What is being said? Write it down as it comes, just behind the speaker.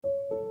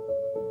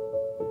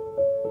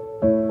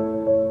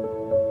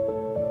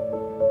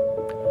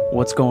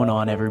What's going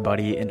on,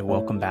 everybody, and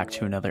welcome back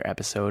to another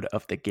episode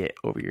of the Get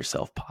Over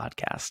Yourself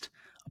podcast,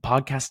 a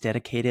podcast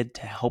dedicated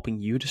to helping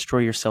you destroy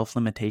your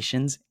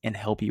self-limitations and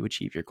help you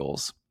achieve your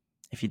goals.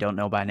 If you don't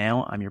know by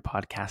now, I'm your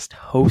podcast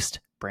host,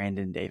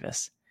 Brandon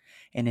Davis.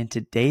 And in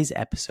today's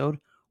episode,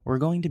 we're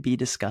going to be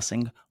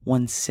discussing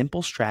one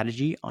simple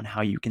strategy on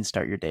how you can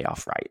start your day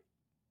off right.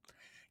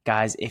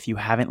 Guys, if you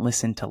haven't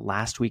listened to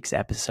last week's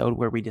episode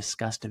where we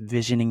discussed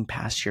visioning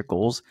past your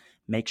goals,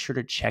 make sure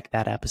to check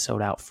that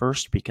episode out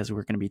first because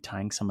we're going to be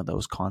tying some of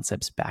those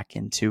concepts back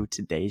into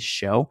today's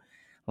show.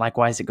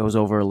 Likewise, it goes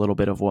over a little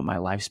bit of what my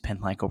life's been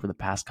like over the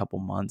past couple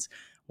months,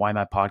 why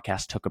my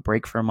podcast took a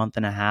break for a month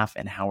and a half,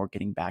 and how we're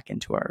getting back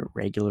into our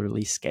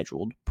regularly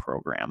scheduled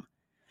program.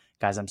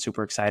 Guys, I'm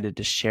super excited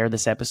to share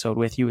this episode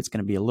with you. It's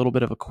going to be a little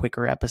bit of a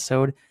quicker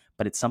episode,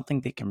 but it's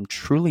something that can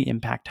truly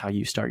impact how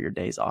you start your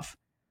days off.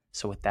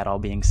 So with that all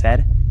being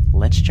said,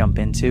 let's jump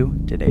into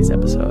today's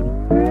episode.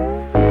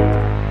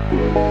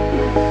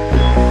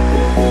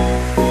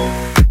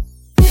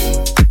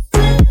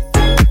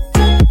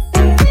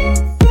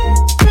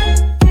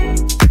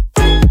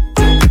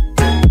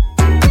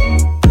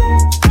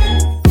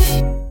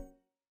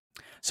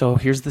 So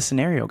here's the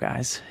scenario,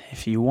 guys.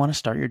 If you want to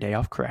start your day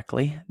off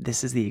correctly,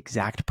 this is the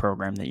exact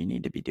program that you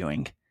need to be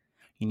doing.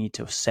 You need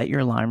to set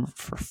your alarm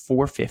for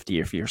 4:50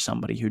 if you're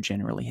somebody who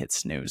generally hits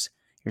snooze.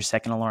 Your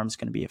second alarm is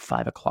going to be at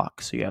 5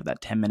 o'clock, so you have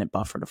that 10-minute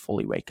buffer to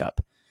fully wake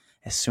up.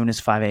 As soon as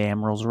 5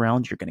 a.m. rolls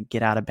around, you're going to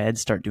get out of bed,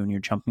 start doing your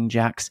jumping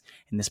jacks,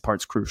 and this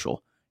part's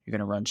crucial. You're going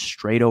to run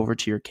straight over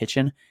to your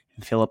kitchen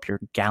and fill up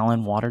your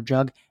gallon water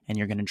jug, and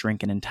you're going to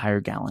drink an entire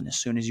gallon as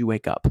soon as you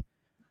wake up.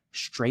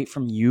 Straight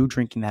from you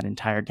drinking that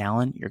entire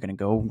gallon, you're going to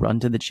go run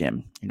to the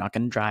gym. You're not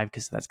going to drive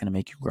because that's going to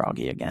make you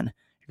groggy again.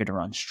 You're going to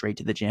run straight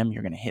to the gym.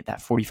 You're going to hit that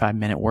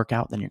 45-minute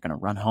workout. Then you're going to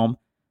run home,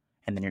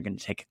 and then you're going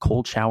to take a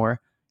cold shower.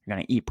 You're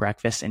going to eat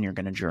breakfast, and you're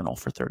going to journal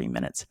for 30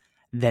 minutes.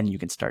 Then you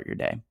can start your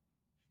day.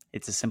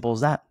 It's as simple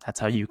as that. That's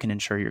how you can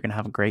ensure you're going to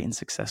have a great and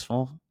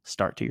successful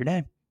start to your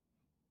day.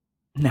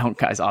 Now,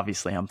 guys,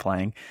 obviously I'm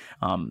playing.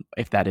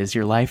 If that is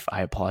your life,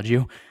 I applaud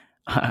you.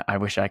 I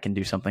wish I can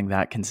do something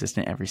that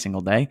consistent every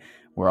single day.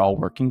 We're all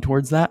working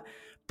towards that.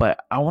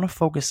 But I want to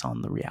focus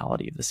on the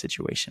reality of the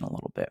situation a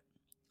little bit.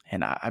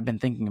 And I've been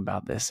thinking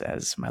about this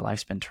as my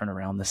life's been turned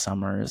around this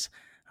summer, as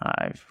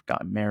I've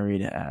gotten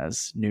married,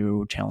 as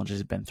new challenges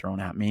have been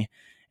thrown at me.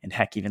 And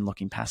heck, even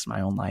looking past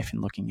my own life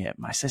and looking at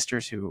my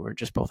sisters who are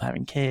just both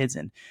having kids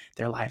and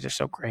their lives are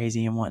so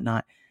crazy and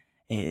whatnot,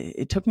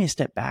 it took me a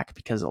step back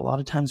because a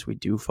lot of times we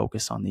do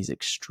focus on these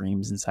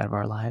extremes inside of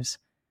our lives.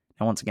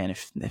 And once again,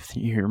 if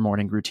your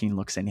morning routine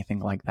looks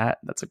anything like that,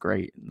 that's a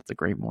great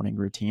morning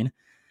routine.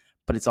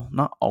 But it's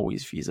not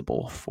always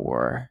feasible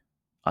for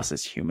us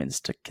as humans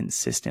to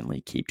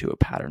consistently keep to a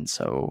pattern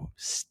so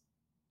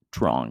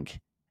strong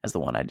as the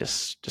one I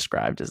just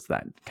described as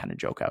that kind of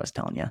joke I was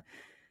telling you.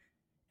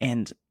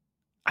 And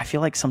I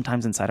feel like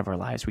sometimes inside of our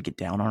lives, we get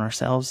down on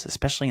ourselves,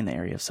 especially in the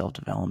area of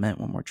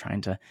self-development when we're trying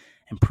to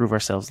improve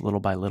ourselves little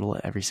by little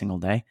every single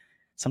day.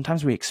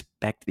 Sometimes we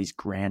expect these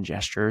grand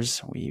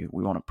gestures. We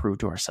want to prove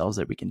to ourselves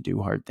that we can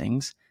do hard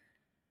things.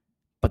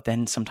 But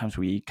then sometimes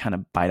we kind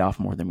of bite off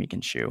more than we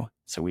can chew.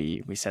 So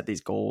we set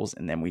these goals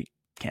and then we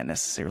can't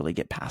necessarily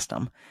get past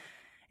them.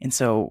 And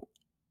so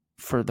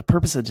for the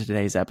purpose of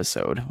today's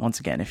episode,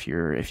 once again, if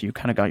you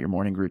kind of got your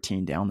morning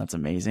routine down, that's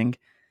amazing.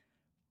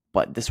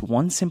 But this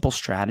one simple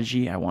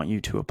strategy I want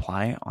you to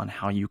apply on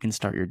how you can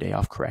start your day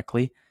off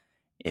correctly.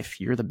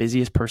 If you're the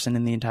busiest person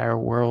in the entire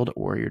world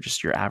or you're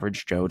just your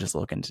average Joe just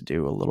looking to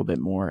do a little bit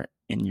more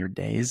in your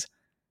days,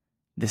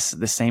 the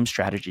same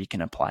strategy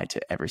can apply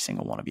to every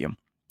single one of you.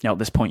 Now, at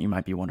this point, you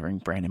might be wondering,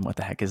 Brandon, what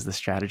the heck is the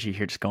strategy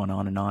here just going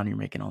on and on? You're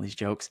making all these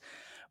jokes.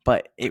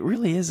 But it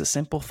really is a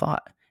simple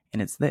thought,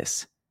 and it's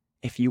this.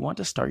 If you want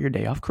to start your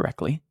day off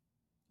correctly,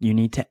 you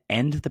need to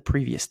end the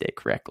previous day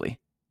correctly.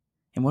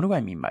 And what do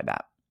I mean by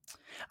that?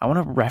 I want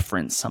to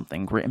reference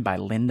something written by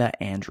Linda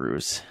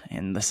Andrews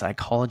in the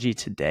Psychology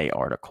Today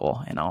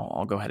article, and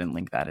I'll go ahead and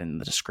link that in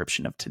the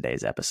description of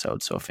today's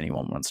episode, so if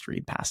anyone wants to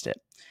read past it.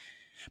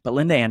 But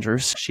Linda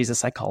Andrews, she's a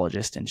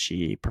psychologist, and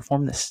she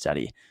performed this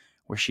study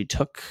where she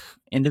took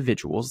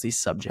individuals, these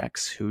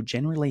subjects, who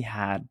generally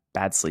had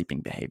bad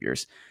sleeping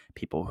behaviors,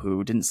 people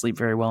who didn't sleep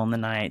very well in the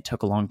night,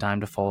 took a long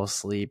time to fall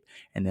asleep,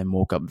 and then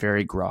woke up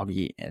very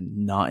groggy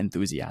and not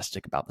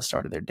enthusiastic about the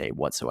start of their day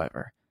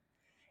whatsoever.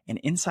 And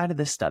inside of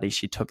this study,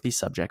 she took these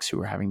subjects who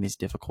were having these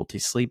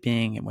difficulties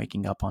sleeping and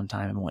waking up on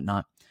time and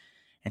whatnot,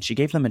 and she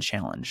gave them a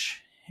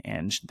challenge.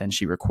 And then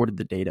she recorded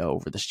the data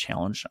over this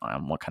challenge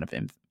on what kind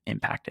of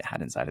impact it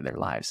had inside of their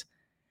lives.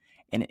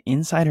 And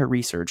inside her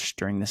research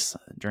during this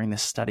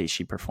study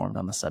she performed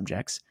on the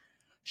subjects,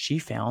 she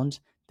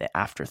found that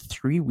after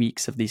 3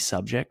 weeks of these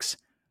subjects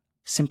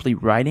simply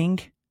writing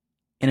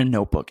in a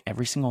notebook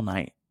every single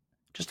night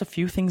just a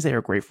few things they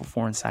are grateful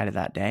for inside of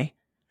that day,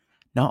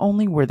 not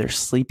only were their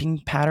sleeping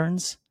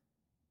patterns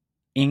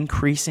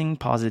increasing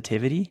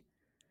positivity,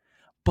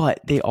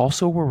 but they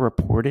also were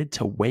reported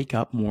to wake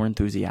up more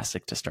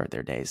enthusiastic to start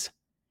their days.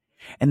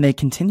 And they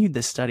continued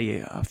this study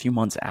a few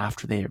months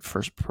after they had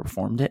first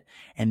performed it.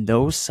 And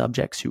those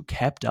subjects who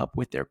kept up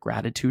with their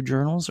gratitude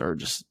journals or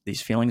just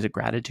these feelings of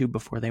gratitude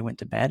before they went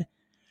to bed,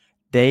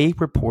 they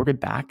reported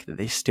back that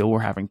they still were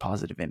having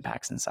positive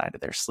impacts inside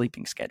of their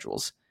sleeping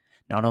schedules.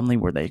 Not only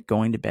were they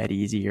going to bed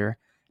easier,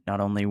 not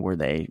only were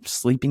they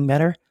sleeping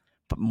better,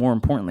 but more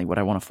importantly, what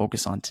I want to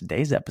focus on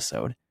today's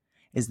episode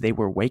is they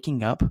were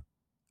waking up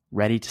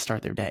ready to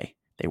start their day.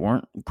 They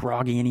weren't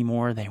groggy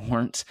anymore. They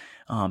weren't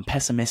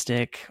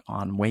pessimistic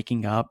on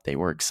waking up. They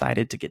were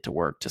excited to get to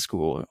work, to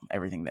school,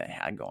 everything they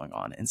had going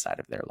on inside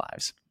of their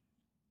lives.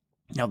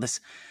 Now,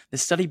 this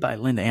study by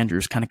Linda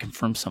Andrews kind of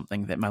confirms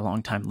something that my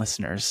longtime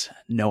listeners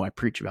know I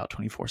preach about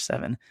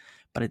 24/7,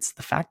 but it's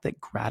the fact that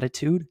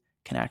gratitude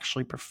can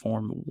actually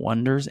perform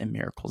wonders and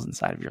miracles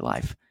inside of your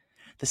life.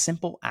 The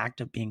simple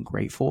act of being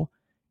grateful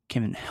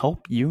can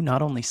help you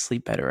not only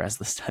sleep better, as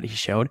the study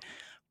showed,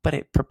 but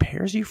it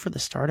prepares you for the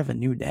start of a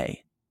new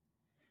day.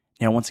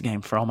 Now, once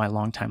again, for all my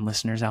longtime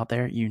listeners out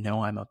there, you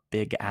know I'm a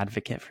big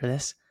advocate for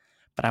this,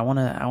 but I want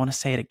to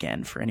say it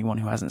again for anyone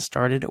who hasn't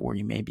started, or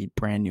you may be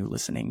brand new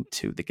listening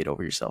to the Get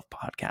Over Yourself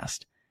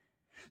podcast.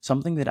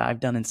 Something that I've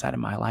done inside of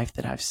my life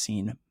that I've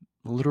seen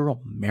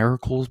literal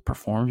miracles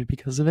performed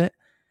because of it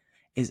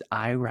is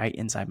I write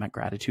inside my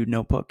gratitude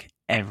notebook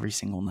every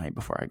single night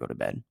before I go to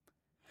bed.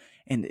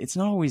 And it's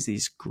not always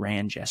these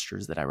grand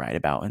gestures that I write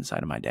about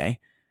inside of my day.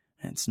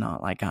 It's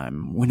not like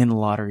I'm winning the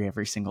lottery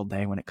every single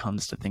day when it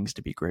comes to things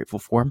to be grateful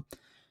for.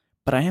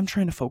 But I am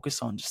trying to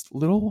focus on just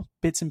little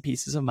bits and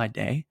pieces of my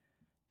day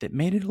that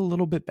made it a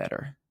little bit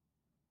better.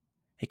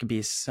 It could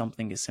be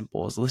something as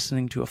simple as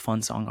listening to a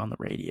fun song on the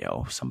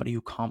radio, somebody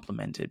who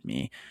complimented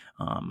me,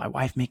 my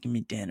wife making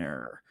me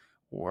dinner,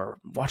 or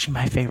watching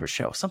my favorite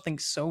show, something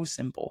so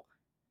simple.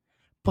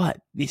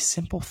 But these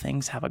simple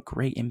things have a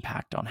great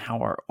impact on how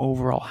our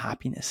overall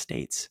happiness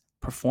states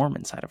perform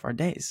inside of our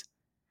days.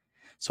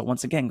 So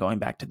once again, going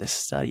back to this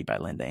study by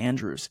Linda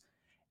Andrews,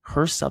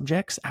 her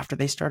subjects, after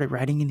they started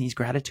writing in these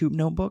gratitude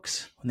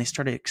notebooks, when they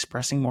started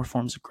expressing more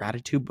forms of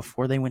gratitude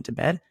before they went to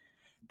bed,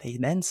 they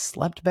then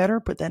slept better,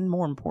 but then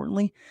more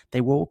importantly,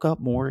 they woke up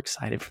more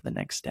excited for the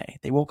next day.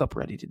 They woke up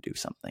ready to do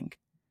something.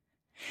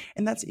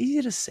 And that's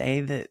easy to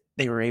say that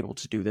they were able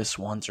to do this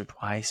once or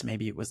twice.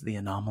 Maybe it was the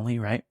anomaly,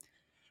 right?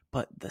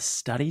 But the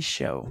studies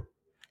show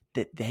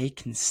that they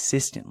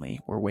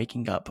consistently were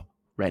waking up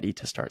ready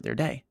to start their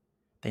day.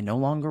 They no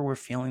longer were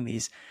feeling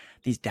these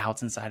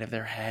doubts inside of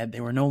their head. They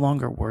were no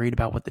longer worried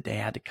about what the day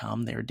had to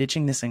come. They were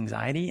ditching this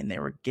anxiety and they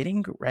were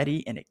getting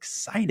ready and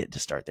excited to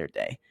start their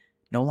day.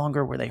 No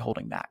longer were they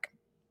holding back.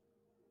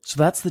 So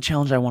that's the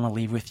challenge I want to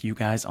leave with you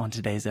guys on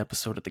today's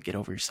episode of the Get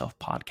Over Yourself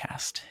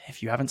podcast.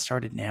 If you haven't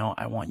started now,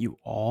 I want you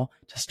all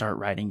to start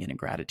writing in a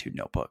gratitude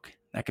notebook.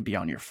 That could be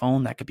on your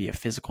phone, that could be a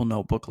physical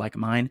notebook like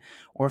mine,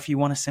 or if you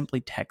want to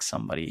simply text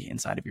somebody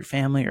inside of your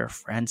family or a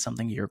friend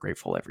something you're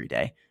grateful every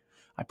day.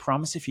 I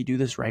promise if you do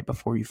this right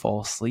before you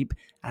fall asleep,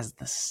 as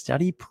the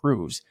study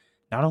proves,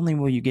 not only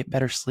will you get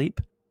better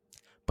sleep,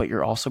 but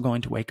you're also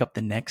going to wake up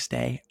the next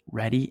day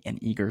ready and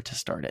eager to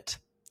start it.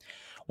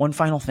 One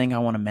final thing I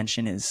want to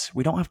mention is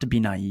we don't have to be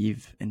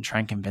naive and try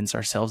and convince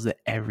ourselves that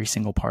every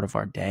single part of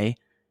our day,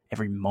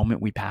 every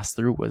moment we pass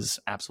through was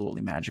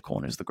absolutely magical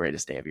and is the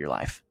greatest day of your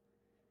life.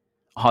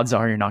 Odds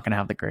are you're not going to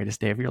have the greatest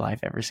day of your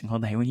life every single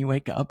day when you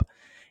wake up.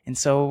 And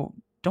so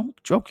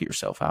don't joke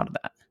yourself out of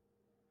that.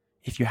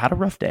 If you had a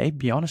rough day,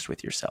 be honest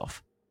with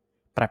yourself.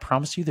 But I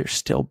promise you there's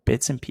still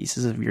bits and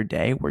pieces of your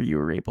day where you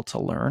were able to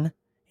learn.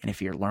 And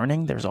if you're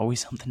learning, there's always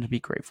something to be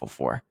grateful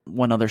for.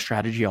 One other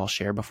strategy I'll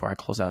share before I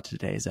close out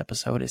today's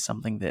episode is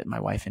something that my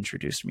wife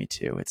introduced me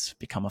to. It's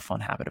become a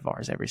fun habit of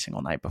ours every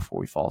single night before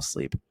we fall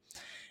asleep.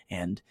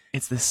 And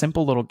it's this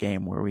simple little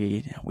game where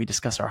we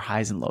discuss our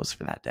highs and lows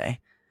for that day.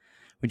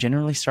 We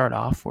generally start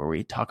off where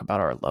we talk about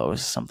our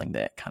lows, something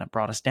that kind of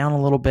brought us down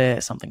a little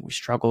bit, something we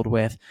struggled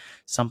with,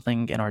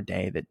 something in our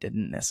day that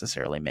didn't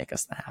necessarily make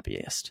us the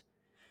happiest.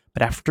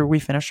 But after we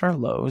finish our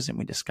lows and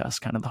we discuss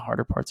kind of the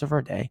harder parts of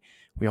our day,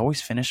 we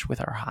always finish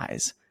with our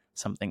highs,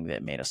 something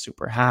that made us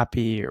super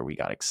happy or we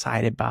got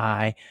excited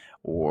by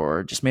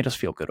or just made us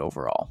feel good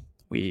overall.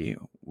 We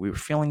were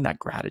feeling that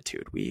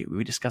gratitude. We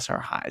discuss our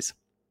highs.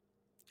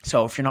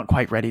 So if you're not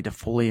quite ready to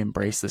fully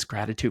embrace this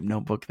gratitude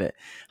notebook that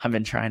I've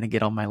been trying to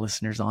get all my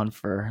listeners on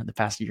for the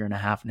past year and a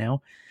half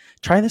now,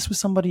 try this with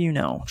somebody you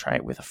know. Try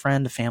it with a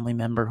friend, a family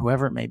member,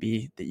 whoever it may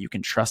be that you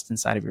can trust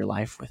inside of your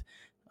life with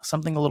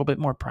something a little bit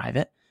more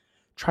private.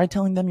 Try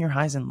telling them your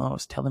highs and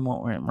lows. Tell them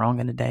what went wrong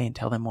in a day and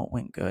tell them what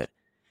went good.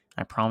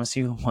 I promise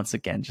you, once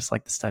again, just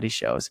like the study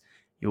shows,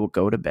 you will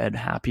go to bed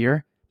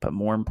happier, but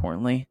more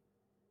importantly,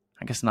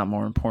 I guess not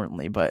more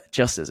importantly, but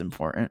just as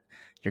important,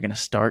 you're going to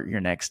start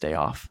your next day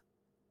off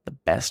the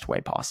best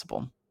way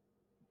possible.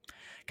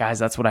 Guys,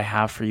 that's what I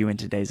have for you in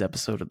today's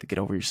episode of the Get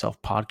Over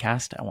Yourself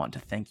podcast. I want to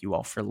thank you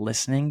all for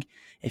listening.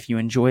 If you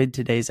enjoyed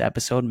today's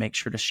episode, make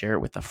sure to share it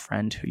with a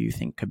friend who you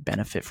think could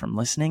benefit from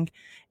listening.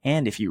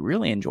 And if you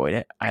really enjoyed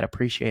it, I'd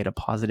appreciate a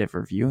positive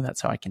review.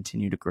 That's how I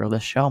continue to grow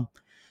this show.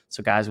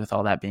 So guys, with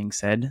all that being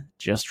said,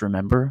 just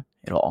remember,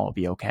 it'll all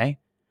be okay.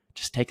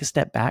 Just take a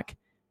step back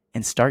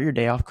and start your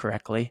day off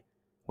correctly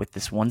with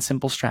this one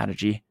simple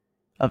strategy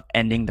of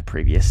ending the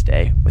previous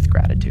day with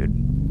gratitude.